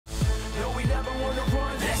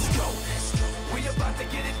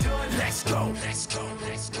go, let's go,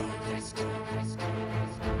 let's go, let's go, let's go.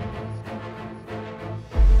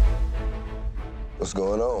 What's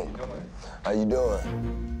going on? How you doing?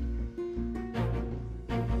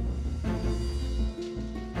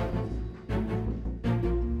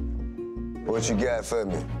 What you got for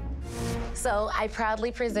me? So I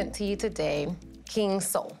proudly present to you today King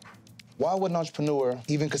Soul. Why would an entrepreneur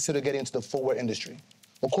even consider getting into the footwear industry?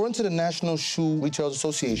 According to the National Shoe Retailers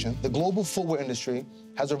Association, the global footwear industry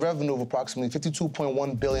has a revenue of approximately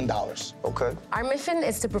 $52.1 billion. Okay. Our mission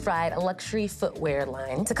is to provide a luxury footwear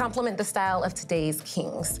line to complement the style of today's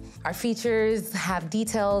kings. Our features have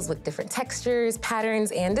details with different textures,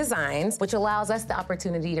 patterns, and designs, which allows us the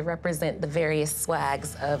opportunity to represent the various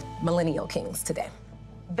swags of millennial kings today.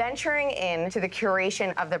 Venturing into the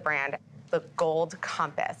curation of the brand, the gold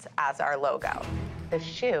compass as our logo. The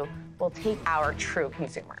shoe will take our true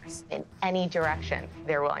consumers in any direction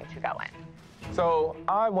they're willing to go in. So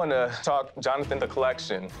I want to talk Jonathan the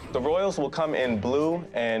collection. The Royals will come in blue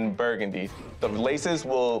and burgundy. The laces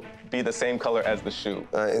will be the same color as the shoe.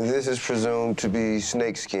 And this is presumed to be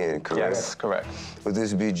snakeskin, correct? Yes, correct. Would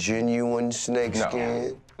this be genuine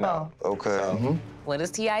snakeskin? No. Okay. What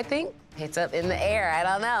does T.I. think? It's up in the air, I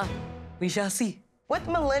don't know. We shall see. With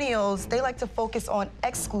millennials, they like to focus on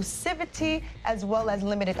exclusivity as well as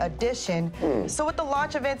limited edition. So with the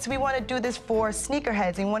launch events, we want to do this for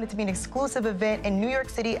sneakerheads. We want it to be an exclusive event in New York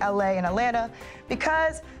City, LA, and Atlanta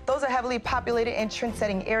because those are heavily populated and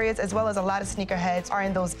trend-setting areas, as well as a lot of sneakerheads are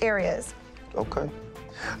in those areas. Okay.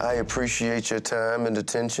 I appreciate your time and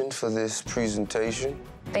attention for this presentation.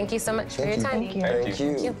 Thank you so much for your time. Thank you.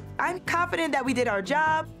 Thank you. I'm confident that we did our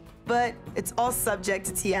job, but it's all subject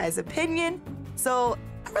to T.I.'s opinion. So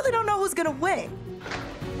I really don't know who's gonna win.